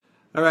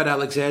All right,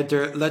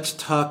 Alexander, let's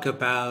talk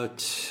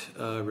about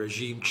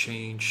regime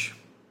change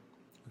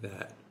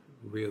that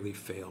really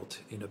failed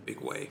in a big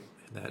way.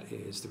 And that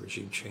is the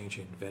regime change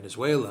in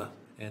Venezuela.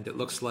 And it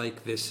looks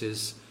like this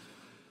is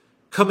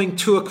coming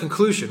to a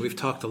conclusion. We've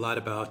talked a lot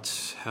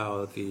about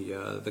how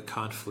the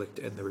conflict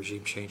and the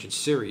regime change in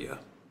Syria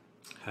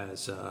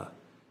has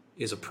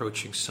is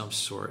approaching some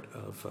sort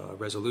of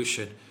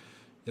resolution.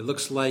 It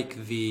looks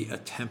like the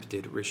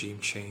attempted regime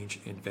change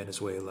in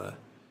Venezuela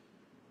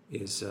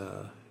is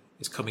uh,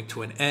 is coming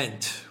to an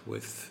end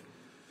with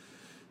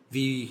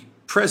the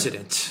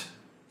president,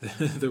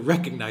 the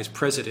recognized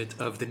president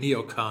of the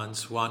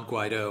neocons, Juan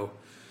Guaido,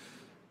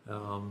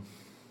 um,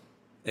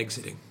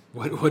 exiting.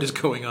 What is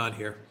going on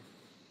here?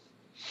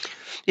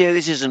 Yeah,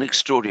 this is an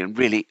extraordinary,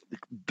 really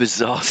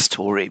bizarre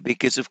story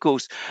because, of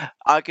course,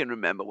 I can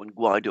remember when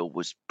Guaido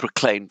was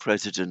proclaimed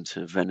president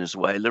of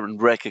Venezuela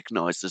and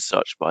recognized as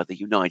such by the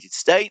United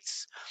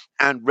States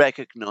and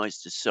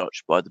recognized as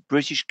such by the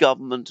British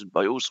government and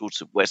by all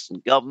sorts of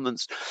Western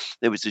governments.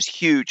 There was this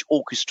huge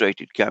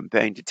orchestrated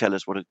campaign to tell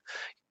us what a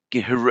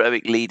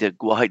heroic leader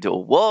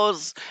Guaido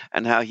was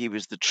and how he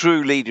was the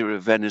true leader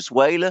of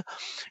Venezuela.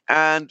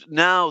 And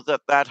now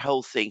that that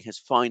whole thing has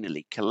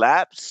finally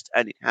collapsed,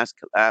 and it has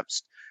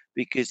collapsed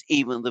because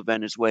even the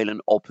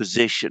Venezuelan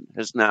opposition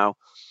has now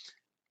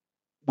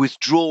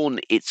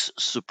withdrawn its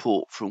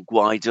support from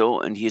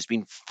Guaido, and he has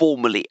been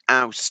formally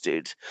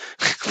ousted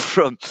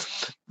from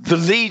the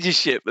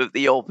leadership of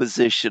the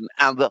opposition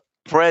and the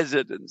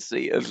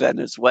presidency of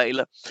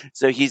Venezuela.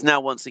 So he's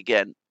now once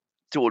again,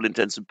 to all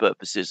intents and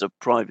purposes, a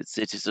private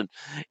citizen.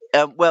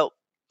 Well,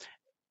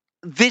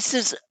 this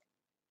has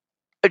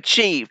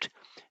achieved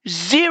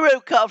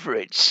zero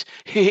coverage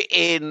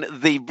in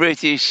the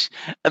British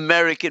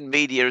American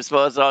media, as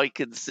far as I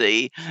can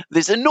see.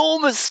 This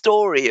enormous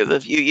story of a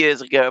few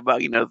years ago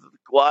about,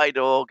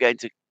 Guaido going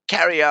to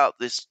carry out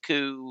this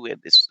coup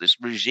and this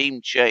regime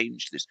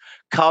change, this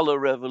color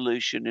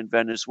revolution in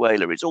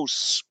Venezuela. It's all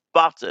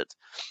sputtered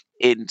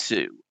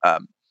into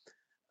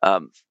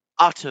um,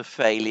 utter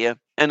failure.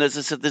 And as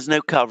I said, there's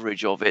no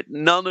coverage of it,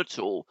 none at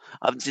all.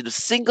 I haven't seen a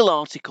single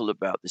article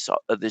about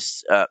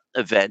this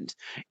event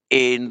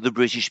in the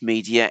British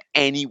media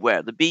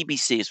anywhere. The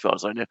BBC, as far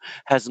as I know,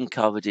 hasn't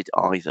covered it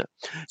either.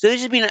 So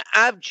this has been an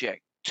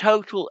abject,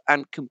 total,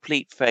 and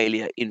complete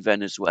failure in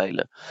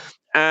Venezuela,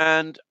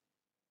 and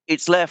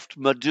it's left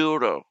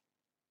Maduro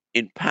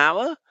in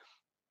power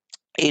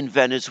in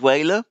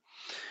Venezuela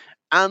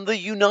and the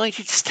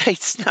United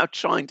States now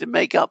trying to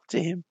make up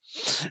to him.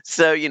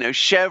 So,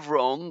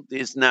 Chevron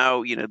is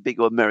now,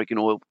 big American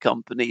oil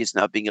company is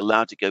now being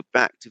allowed to go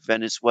back to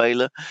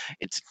Venezuela.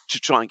 It's to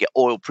try and get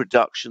oil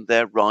production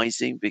there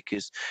rising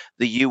because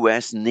the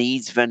US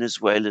needs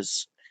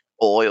Venezuela's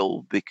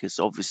oil because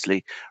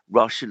obviously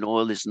Russian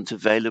oil isn't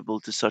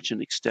available to such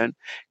an extent.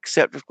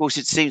 Except, of course,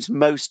 it seems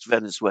most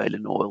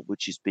Venezuelan oil,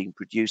 which is being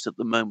produced at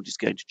the moment, is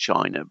going to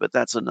China, but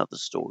that's another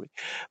story.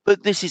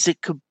 But this is a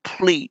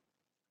complete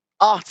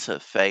utter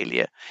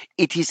failure.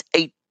 It is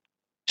a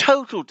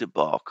total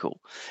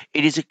debacle.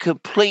 It is a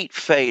complete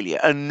failure,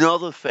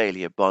 another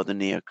failure by the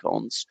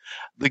neocons,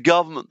 the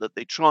government that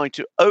they tried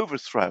to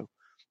overthrow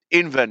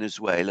in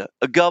Venezuela,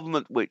 a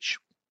government which,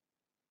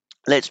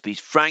 let's be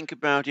frank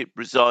about it,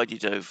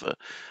 presided over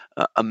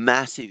a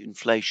massive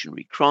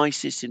inflationary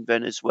crisis in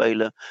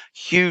Venezuela,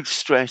 huge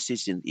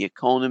stresses in the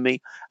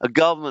economy, a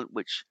government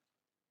which,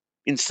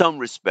 in some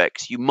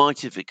respects, you might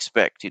have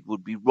expected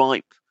would be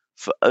ripe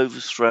for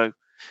overthrow,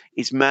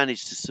 is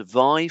managed to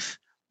survive.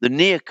 The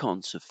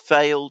neocons have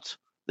failed.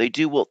 They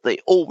do what they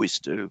always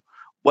do.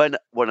 When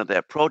one of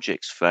their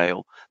projects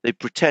fail, they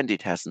pretend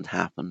it hasn't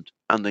happened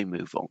and they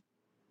move on.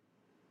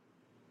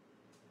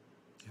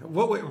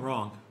 What went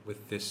wrong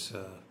with this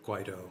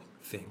Guaido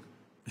thing?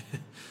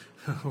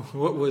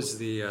 What was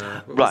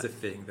Right. the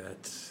thing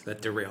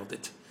that derailed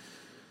it?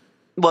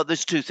 Well,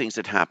 there's two things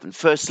that happened.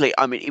 Firstly,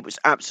 I mean, it was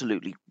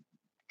absolutely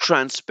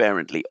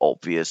transparently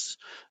obvious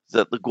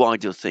that the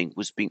Guaido thing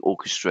was being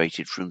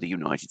orchestrated from the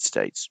United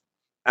States.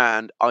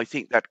 And I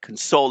think that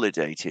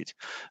consolidated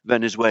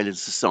Venezuelan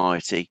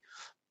society,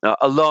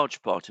 a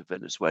large part of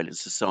Venezuelan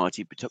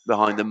society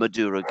behind the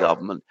Maduro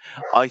government.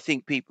 I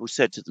think people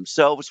said to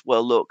themselves,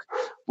 well, look,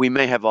 we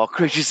may have our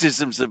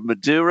criticisms of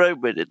Maduro,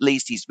 but at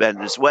least he's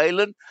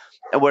Venezuelan.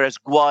 And whereas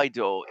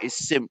Guaido is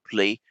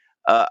simply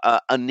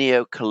a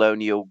neo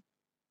colonial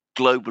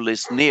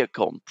globalist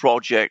neocon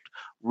project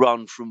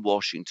run from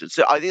Washington.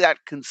 So I think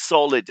that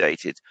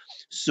consolidated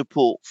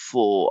support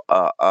for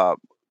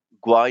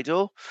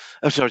Guaido,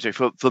 sorry,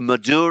 for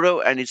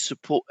Maduro, and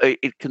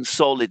it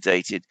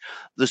consolidated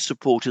the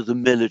support of the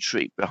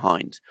military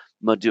behind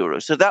Maduro.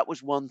 So that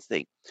was one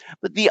thing.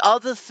 But the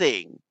other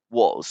thing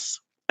was,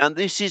 and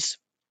this is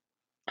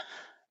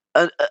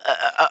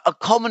a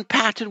common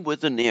pattern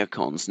with the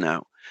neocons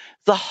now,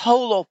 the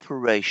whole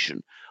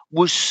operation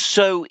was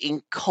so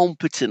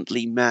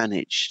incompetently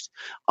managed.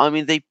 I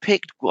mean, they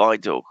picked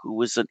Guaido, who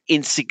was an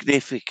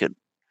insignificant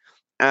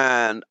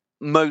and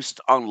most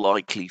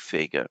unlikely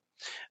figure.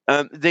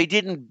 They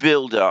didn't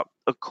build up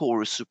a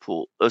chorus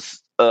support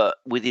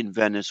within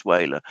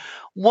Venezuela.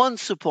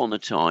 Once upon a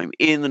time,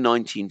 in the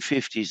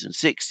 1950s and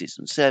 60s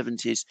and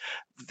 70s,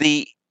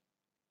 the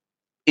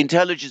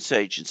intelligence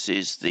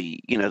agencies,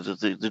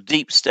 the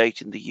deep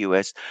state in the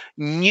US,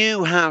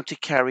 knew how to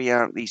carry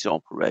out these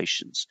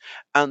operations,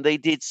 and they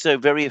did so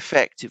very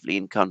effectively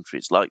in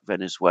countries like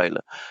Venezuela.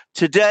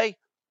 Today,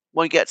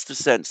 one gets the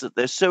sense that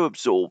they're so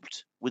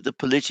absorbed with the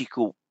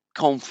political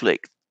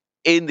conflict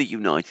in the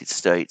United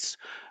States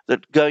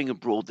that going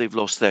abroad they've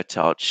lost their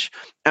touch,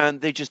 and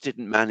they just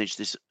didn't manage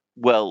this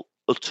well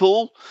at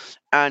all,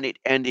 and it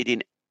ended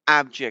in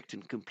abject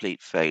and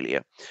complete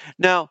failure.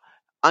 Now,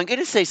 I'm going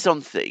to say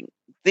something.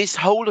 This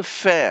whole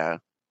affair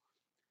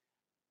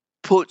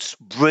puts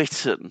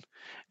Britain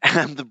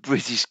and the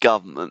British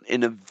government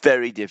in a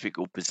very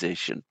difficult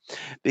position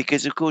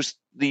because, of course,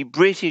 the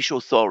British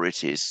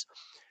authorities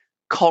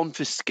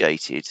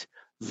confiscated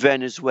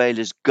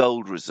Venezuela's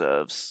gold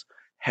reserves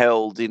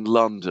held in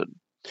London.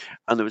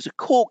 And there was a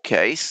court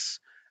case,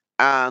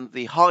 and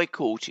the High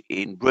Court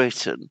in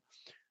Britain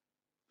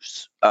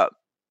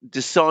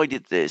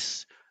decided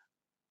this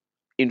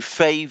in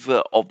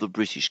favor of the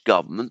British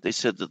government. They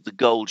said that the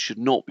gold should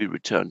not be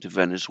returned to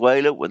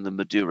Venezuela when the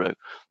Maduro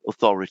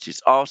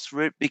authorities asked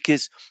for it,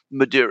 because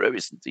Maduro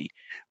isn't the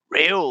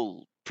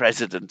real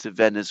president of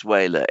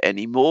Venezuela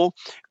anymore.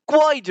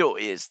 Guaidó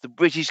is. The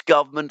British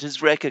government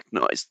has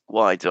recognized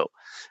Guaidó.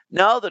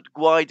 Now that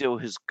Guaidó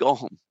has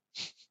gone,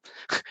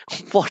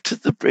 what do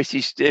the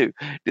British do?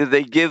 Do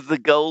they give the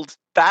gold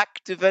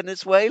back to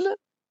Venezuela?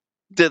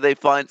 Do they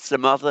find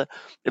some other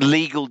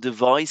legal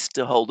device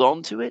to hold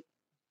on to it?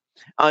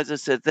 As I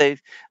said,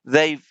 they've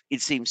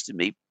it seems to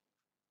me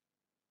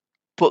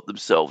put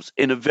themselves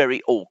in a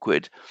very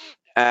awkward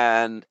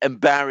and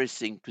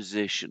embarrassing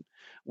position,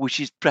 which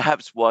is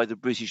perhaps why the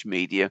British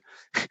media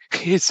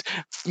is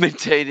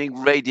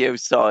maintaining radio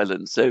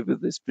silence over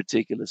this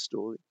particular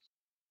story.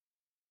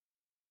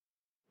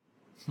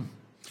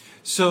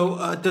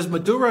 So, does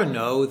Maduro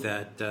know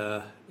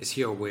that? Is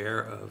he aware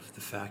of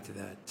the fact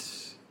that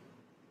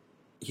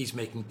he's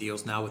making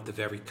deals now with the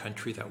very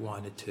country that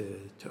wanted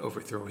to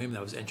overthrow him?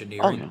 That was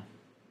engineering.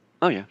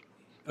 Oh yeah,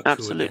 a coup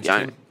absolutely.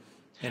 against him.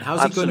 And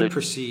how's he going to Absolutely.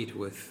 proceed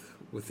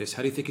with this?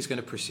 How do you think he's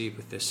going to proceed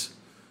with this?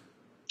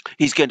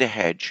 He's going to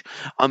hedge.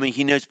 I mean,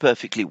 he knows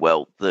perfectly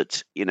well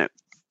that,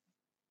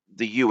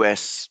 the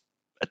US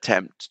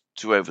attempt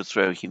to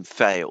overthrow him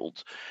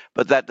failed,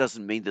 but that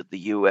doesn't mean that the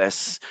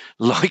US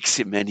likes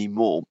him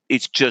anymore.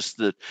 It's just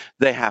that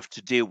they have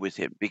to deal with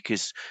him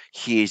because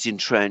he is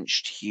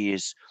entrenched. He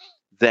is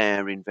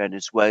there in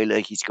Venezuela.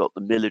 He's got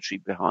the military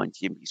behind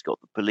him. He's got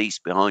the police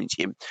behind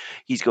him.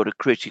 He's got a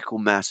critical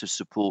mass of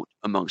support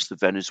amongst the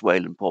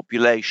Venezuelan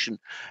population.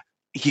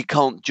 He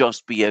can't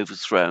just be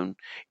overthrown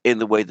in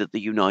the way that the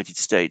United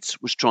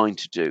States was trying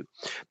to do.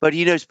 But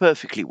he knows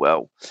perfectly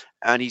well,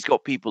 and he's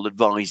got people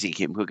advising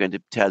him who are going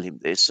to tell him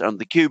this, and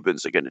the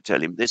Cubans are going to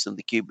tell him this, and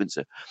the Cubans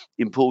are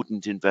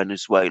important in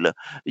Venezuela.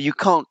 You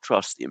can't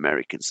trust the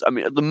Americans. I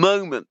mean, at the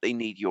moment, they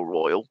need your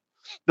oil,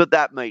 but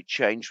that may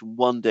change from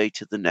one day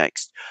to the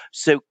next.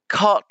 So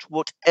cut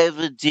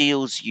whatever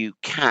deals you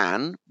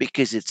can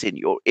because it's in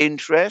your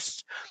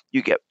interest.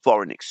 You get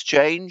foreign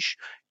exchange.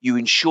 You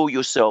insure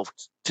yourself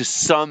to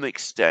some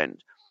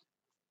extent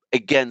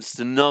against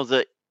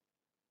another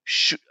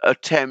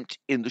attempt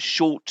in the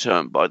short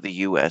term by the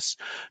US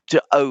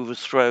to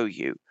overthrow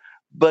you.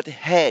 But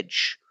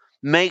hedge,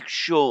 make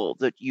sure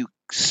that you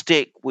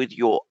stick with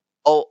your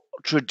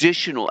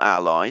traditional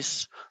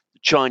allies, the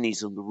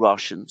Chinese and the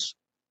Russians,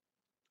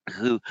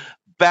 who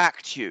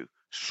backed you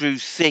through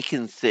thick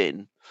and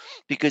thin.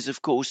 Because,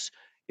 of course,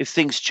 if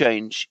things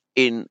change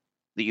in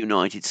the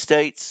United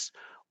States,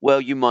 well,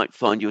 you might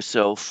find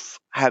yourself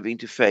having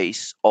to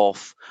face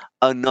off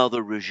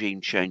another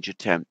regime change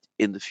attempt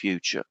in the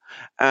future.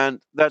 And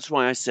that's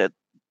why I said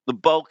the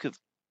bulk of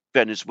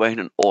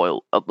Venezuelan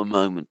oil at the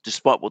moment,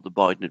 despite what the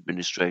Biden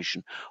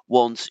administration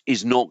wants,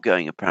 is not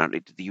going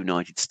apparently to the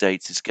United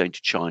States, it's going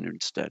to China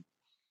instead.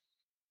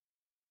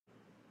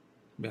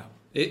 Yeah,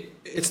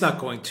 it's not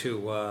going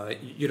to.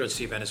 You don't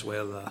see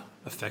Venezuela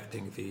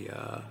affecting the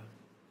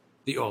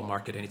oil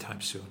market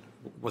anytime soon.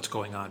 What's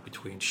going on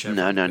between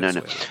Chevron and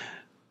Venezuela?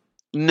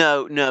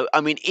 No. I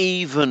mean,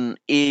 even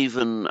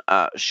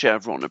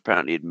Chevron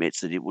apparently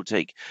admits that it will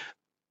take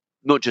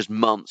not just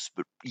months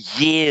but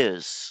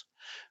years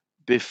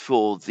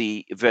before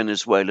the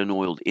Venezuelan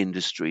oil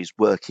industry is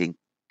working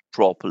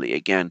properly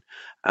again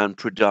and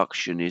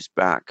production is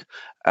back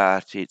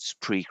at its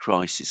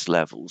pre-crisis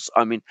levels.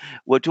 I mean,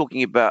 we're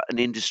talking about an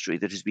industry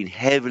that has been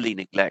heavily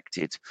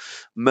neglected.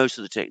 Most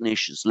of the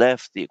technicians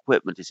left, the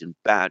equipment is in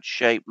bad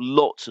shape,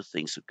 lots of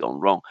things have gone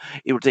wrong.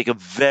 It will take a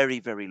very,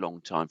 very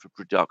long time for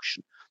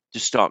production to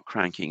start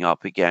cranking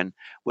up again.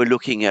 We're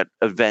looking at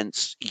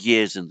events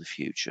years in the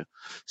future.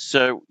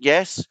 So,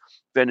 yes,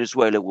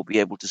 Venezuela will be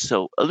able to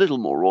sell a little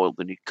more oil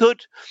than it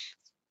could.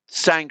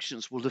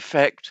 Sanctions will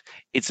affect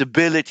its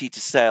ability to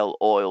sell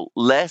oil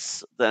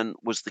less than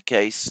was the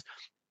case,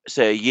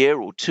 say, a year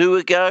or two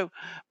ago,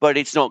 but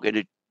it's not going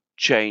to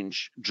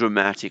change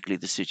dramatically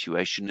the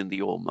situation in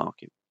the oil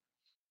market.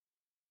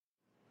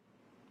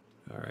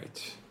 All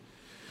right.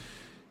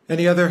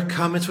 Any other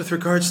comments with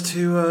regards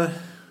to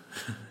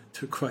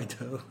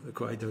Guaido, the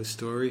Guaido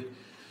story?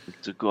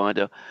 To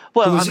Guaido.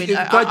 Well,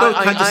 Guaido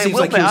kind of seems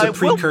like he was a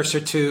precursor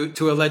to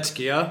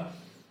Zelensky, huh?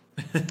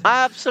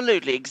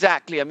 Absolutely,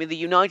 exactly. I mean, the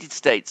United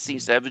States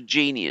seems to have a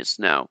genius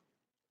now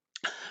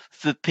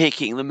for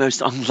picking the most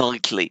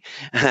unlikely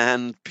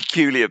and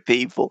peculiar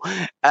people.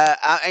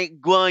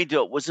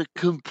 Guaido was a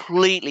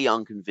completely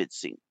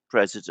unconvincing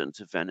president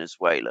of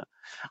Venezuela.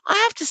 I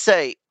have to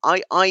say,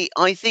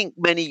 I think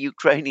many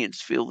Ukrainians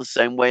feel the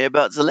same way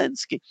about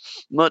Zelensky,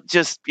 not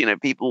just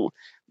people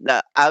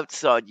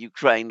outside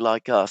Ukraine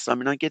like us. I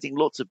mean, I'm getting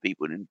lots of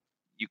people in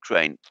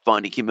Ukraine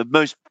finding him a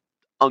most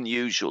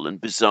unusual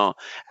and bizarre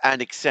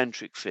and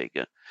eccentric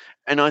figure.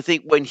 And I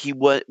think when he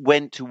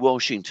went to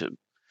Washington,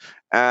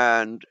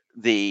 and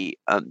the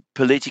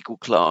political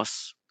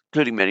class,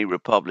 including many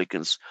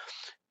Republicans,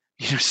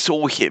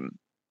 saw him,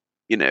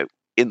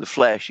 in the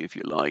flesh, if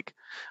you like,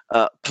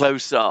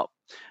 close up.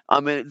 I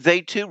mean,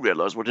 they too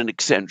realized what an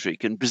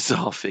eccentric and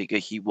bizarre figure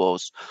he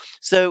was.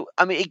 So,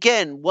 I mean,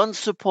 again,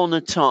 once upon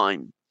a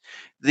time,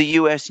 the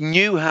US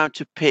knew how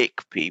to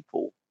pick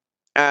people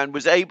and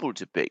was able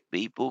to pick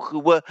people who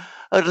were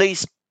at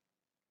least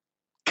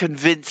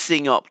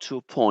convincing up to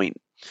a point.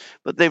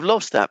 But they've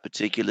lost that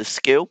particular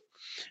skill.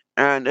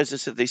 And as I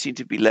said, they seem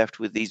to be left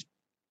with these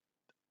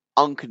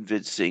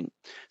unconvincing,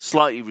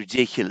 slightly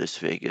ridiculous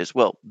figures.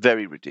 Well,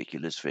 very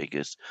ridiculous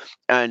figures.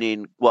 And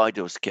in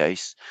Guaido's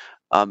case,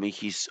 I mean,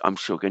 he's, I'm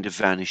sure, going to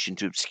vanish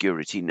into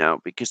obscurity now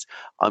because,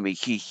 I mean,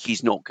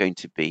 he's not going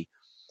to be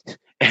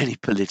any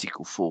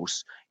political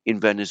force in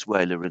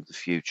Venezuela in the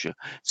future.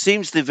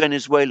 Seems the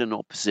Venezuelan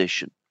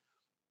opposition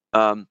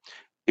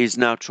is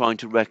now trying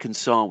to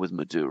reconcile with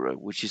Maduro,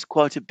 which is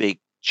quite a big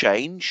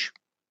change.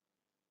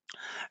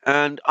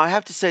 And I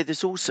have to say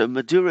this also,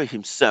 Maduro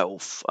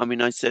himself, I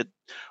mean, I said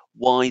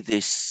why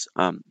this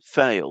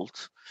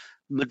failed.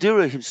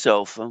 Maduro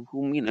himself,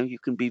 whom you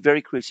can be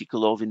very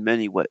critical of in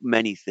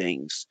many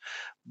things,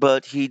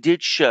 but he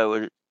did show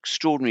an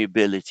extraordinary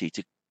ability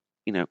to,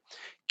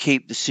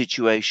 keep the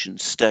situation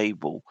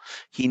stable.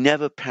 He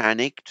never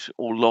panicked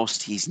or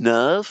lost his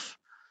nerve.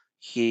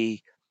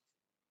 He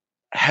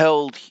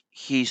held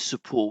his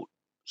support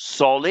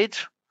solid,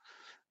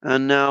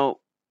 and now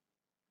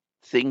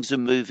things are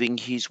moving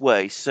his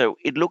way. So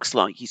it looks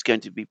like he's going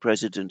to be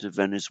president of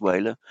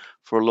Venezuela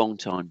for a long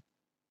time.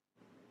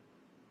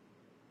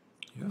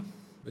 Yeah,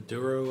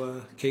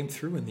 Maduro came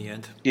through in the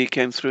end. He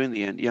came through in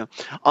the end, yeah.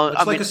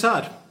 Much like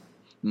Assad.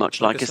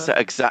 Much like Assad,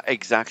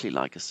 exactly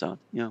like Assad,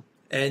 yeah.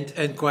 And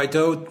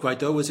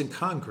Guaido was in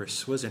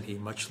Congress, wasn't he?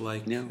 Much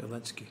like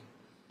Zelensky.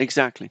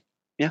 Exactly,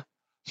 yeah.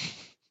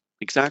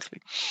 Exactly.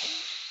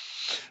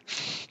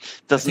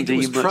 Doesn't do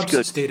you much Trump's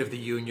good. State of the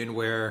Union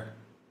where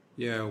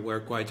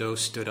Guaido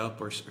stood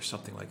up or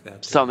something like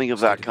that. Something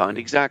of that kind,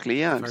 exactly,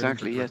 yeah,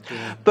 exactly, yes.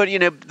 Yeah. But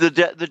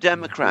the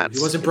Democrats.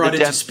 He wasn't brought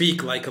in to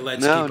speak like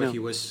Zelensky, but he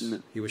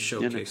was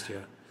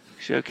showcased,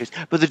 showcased.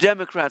 But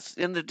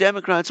the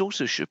Democrats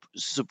also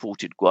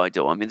supported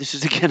Guaido. I mean, this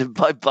is again a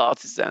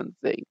bipartisan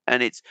thing,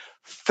 and it's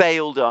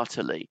failed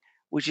utterly,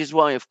 which is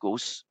why, of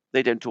course,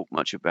 they don't talk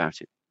much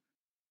about it.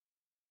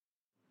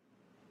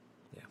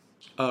 Yeah.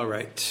 All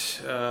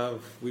right.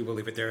 We will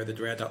leave it there.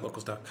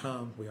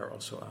 TheDuran.locals.com. We are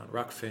also on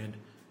Rockfin,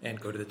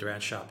 and go to the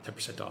Duran shop,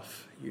 10%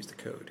 off. Use the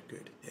code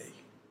Good Day.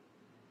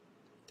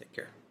 Take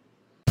care.